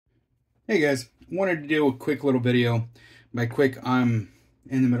Hey guys, wanted to do a quick little video. By quick, I'm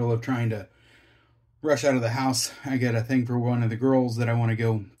in the middle of trying to rush out of the house. I got a thing for one of the girls that I want to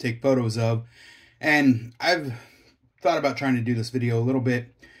go take photos of. And I've thought about trying to do this video a little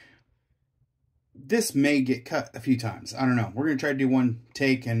bit. This may get cut a few times. I don't know. We're going to try to do one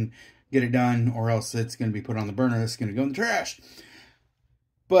take and get it done, or else it's going to be put on the burner. It's going to go in the trash.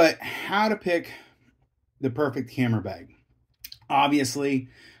 But how to pick the perfect camera bag. Obviously,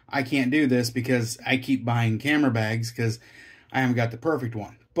 I can't do this because I keep buying camera bags because I haven't got the perfect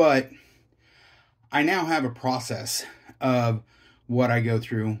one. But I now have a process of what I go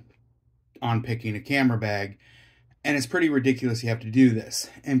through on picking a camera bag. And it's pretty ridiculous you have to do this.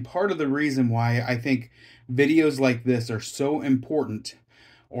 And part of the reason why I think videos like this are so important,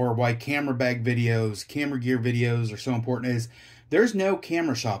 or why camera bag videos, camera gear videos are so important, is there's no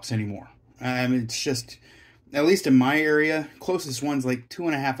camera shops anymore. It's just, at least in my area, closest one's like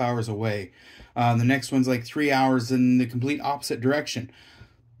 2.5 hours away. The next one's like 3 hours in the complete opposite direction.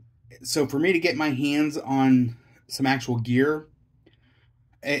 So for me to get my hands on some actual gear,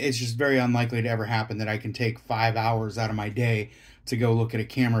 it's just very unlikely to ever happen that I can take 5 hours out of my day to go look at a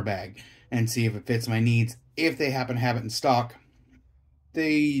camera bag and see if it fits my needs. If they happen to have it in stock,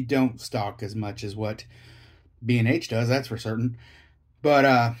 they don't stock as much as what B&H does, that's for certain.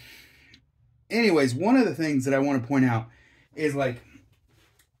 But anyways, one of the things that I want to point out is like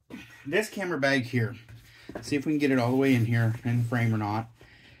this camera bag here. See if we can get it all the way in here in the frame or not.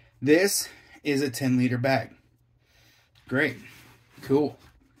 This is a 10-liter bag. Great. Cool.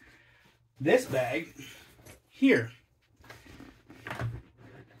 This bag here.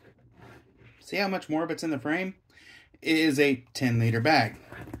 See how much more of it's in the frame? It is a 10-liter bag.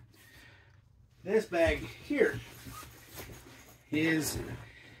 This bag here is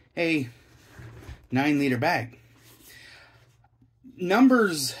a 9-liter bag.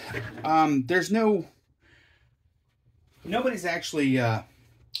 Numbers, nobody's actually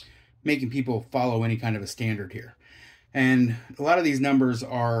making people follow any kind of a standard here. And a lot of these numbers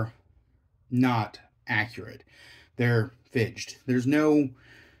are not accurate. They're fidged.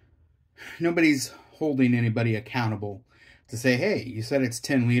 Nobody's holding anybody accountable to say, hey, you said it's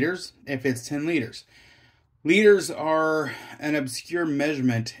 10 liters, if it's 10 liters. Liters are an obscure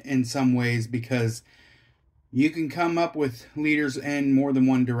measurement in some ways because you can come up with liters in more than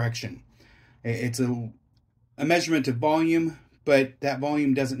one direction. It's a measurement of volume, but that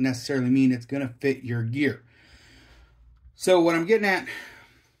volume doesn't necessarily mean it's going to fit your gear. So what I'm getting at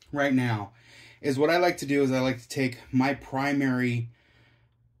right now is what I like to do is I like to take my primary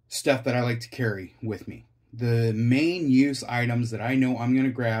stuff that I like to carry with me. The main use items that I know I'm going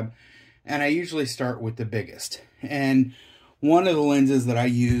to grab, and I usually start with the biggest. And one of the lenses that I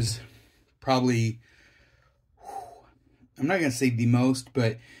use probably, I'm not going to say the most,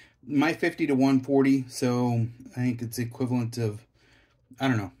 but my 50 to 140, so I think it's equivalent of, I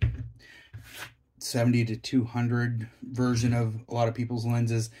don't know, 70 to 200 version of a lot of people's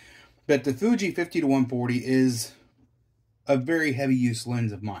lenses. But the Fuji 50 to 140 is a very heavy use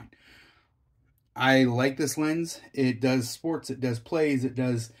lens of mine. I like this lens. It does sports, it does plays, it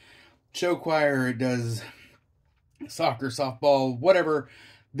does show choir, it does soccer, softball, whatever.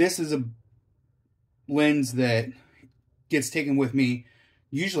 This is a lens that gets taken with me,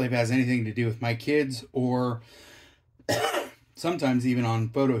 usually if it has anything to do with my kids, or sometimes even on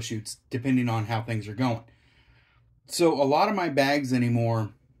photo shoots, depending on how things are going. So a lot of my bags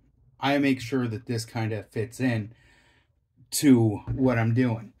anymore, I make sure that this kind of fits in to what I'm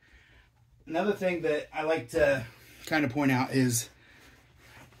doing. Another thing that I like to kind of point out is,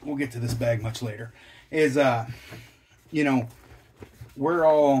 we'll get to this bag much later, is, you know, what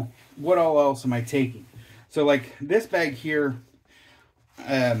all else am I taking? So like this bag here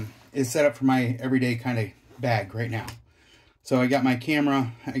is set up for my everyday kind of bag right now. So I got my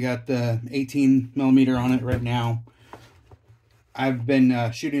camera, I got the 18mm on it right now. I've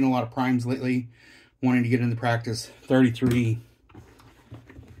been shooting a lot of primes lately, wanting to get into practice. 33,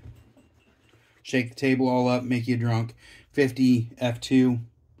 shake the table all up, make you drunk. 50 f2,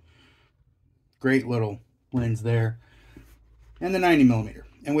 great little lens there. And the 90mm.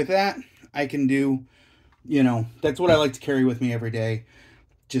 And with that, I can do, you know, that's what I like to carry with me every day,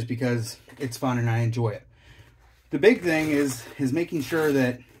 just because it's fun and I enjoy it. The big thing is making sure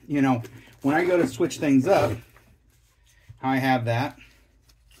that, you know, when I go to switch things up, how I have that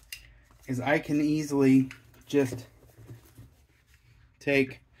is I can easily just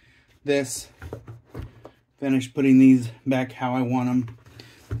take this, finish putting these back how I want them.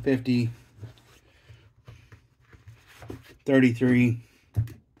 50, 33,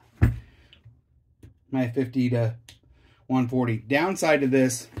 my 50 to 140. Downside to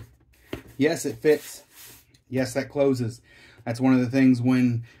this yes, it fits. Yes, that closes. That's one of the things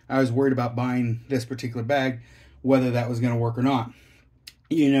when I was worried about buying this particular bag, whether that was going to work or not.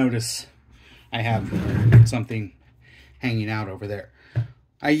 You notice I have something hanging out over there.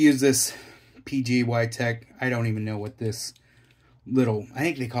 I use this Pgytech. I don't even know what this little, I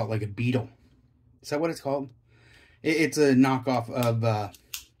think they call it like a beetle. Is that what it's called? It's a knockoff of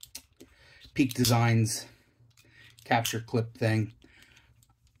Peak Designs capture clip thing.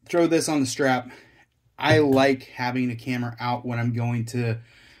 Throw this on the strap. I like having a camera out when I'm going to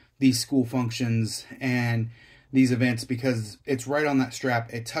these school functions and these events because it's right on that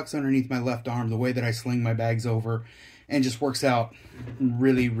strap. It tucks underneath my left arm the way that I sling my bags over and just works out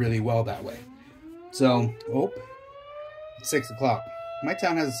really, really well that way. So, oh, it's 6 o'clock. My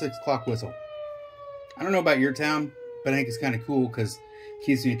town has a 6 o'clock whistle. I don't know about your town, but I think it's kind of cool because it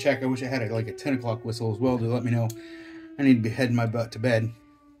keeps me in check. I wish I had like a 10 o'clock whistle as well to let me know I need to be heading my butt to bed.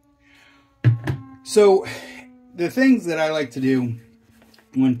 So, the things that I like to do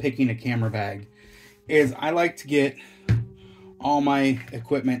when picking a camera bag is I like to get all my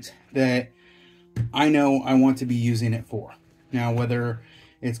equipment that I know I want to be using it for. Now, whether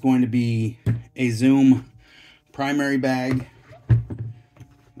it's going to be a zoom primary bag.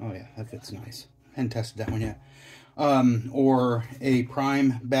 Oh yeah, that fits nice. I hadn't tested that one yet. Or a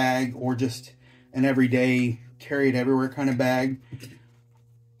prime bag, or just an everyday carry it everywhere kind of bag.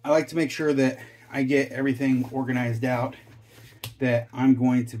 I like to make sure that I get everything organized out that I'm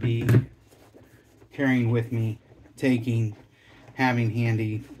going to be carrying with me, taking, having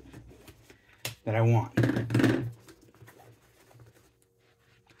handy, that I want.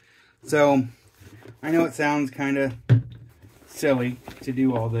 So, I know it sounds kind of silly to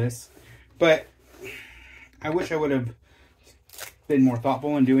do all this, but I wish I would have been more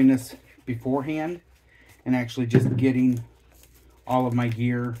thoughtful in doing this beforehand and actually just getting all of my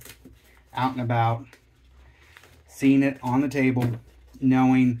gear out and about, seeing it on the table,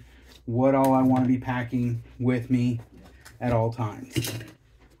 knowing what all I want to be packing with me at all times.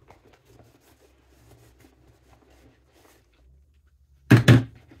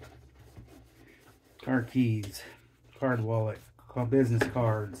 Car keys, card wallet, business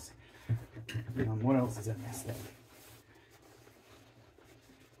cards. What else is in this thing?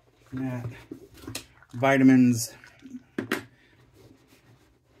 Yeah. Vitamins.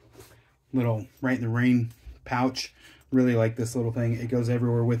 Little right in the rain pouch. Really like this little thing. It goes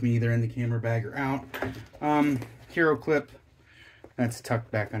everywhere with me, either in the camera bag or out. Hero clip. That's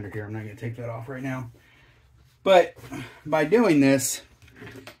tucked back under here. I'm not going to take that off right now. But by doing this,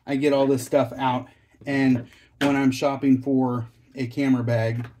 I get all this stuff out. And when I'm shopping for a camera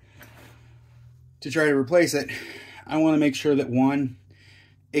bag to try to replace it, I want to make sure that, one,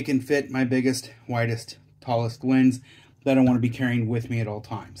 it can fit my biggest, widest, tallest lens that I want to be carrying with me at all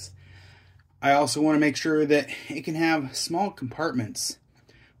times. I also want to make sure that it can have small compartments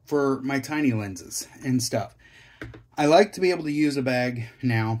for my tiny lenses and stuff. I like to be able to use a bag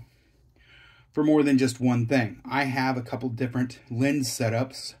now for more than just one thing. I have a couple different lens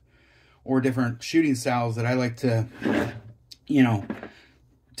setups or different shooting styles that I like to,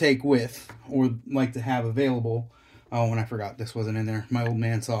 take with or like to have available. Oh, and I forgot this wasn't in there. My old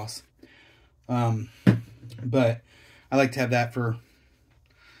man sauce. But I like to have that for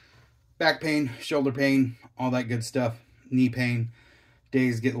back pain, shoulder pain, all that good stuff. Knee pain.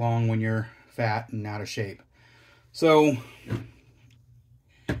 Days get long when you're fat and out of shape. So,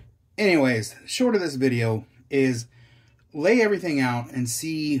 anyways, short of this video is lay everything out and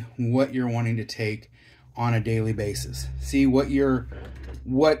see what you're wanting to take on a daily basis. See what your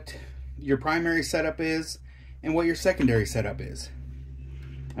primary setup is and what your secondary setup is.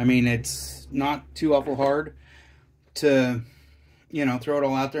 I mean, it's not too awful hard to, throw it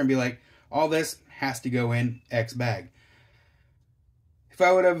all out there and be like, all this has to go in X bag. If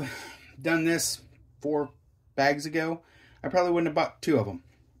I would have done this 4 bags ago, I probably wouldn't have bought 2 of them.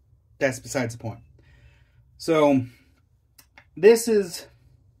 That's besides the point. So, this is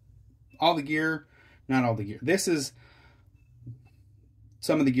all the gear, not all the gear. This is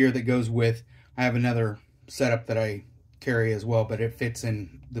some of the gear that goes with. I have another setup that I carry as well, but it fits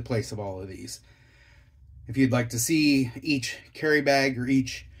in the place of all of these. If you'd like to see each carry bag or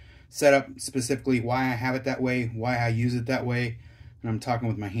each setup, specifically why I have it that way, why I use it that way, and I'm talking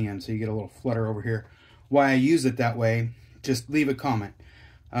with my hand so you get a little flutter over here, why I use it that way, just leave a comment.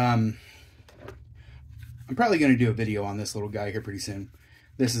 I'm probably going to do a video on this little guy here pretty soon.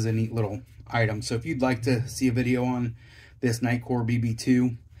 This is a neat little item. So if you'd like to see a video on this Nightcore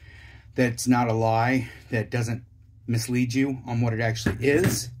BB2 that's not a lie, that doesn't mislead you on what it actually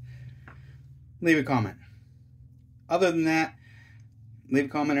is, leave a comment. Other than that, leave a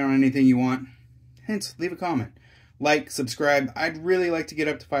comment on anything you want. Hence, leave a comment. Like, subscribe. I'd really like to get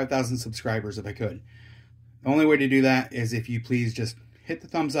up to 5,000 subscribers if I could. The only way to do that is if you please just hit the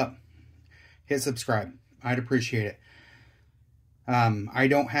thumbs up. Hit subscribe. I'd appreciate it. I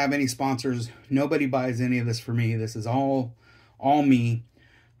don't have any sponsors. Nobody buys any of this for me. This is all me.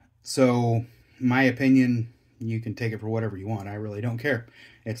 So, my opinion, you can take it for whatever you want. I really don't care.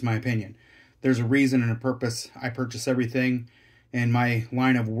 It's my opinion. There's a reason and a purpose. I purchase everything, and my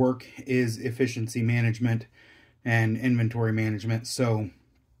line of work is efficiency management and inventory management. So,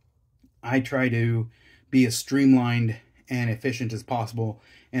 I try to be as streamlined and efficient as possible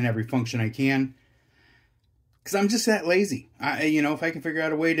in every function I can. Because I'm just that lazy. If I can figure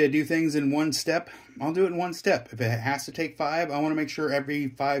out a way to do things in one step, I'll do it in one step. If it has to take 5, I want to make sure every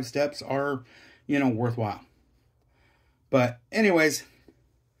 5 steps are, worthwhile. But anyways,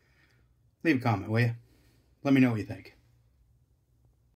 leave a comment, will you? Let me know what you think.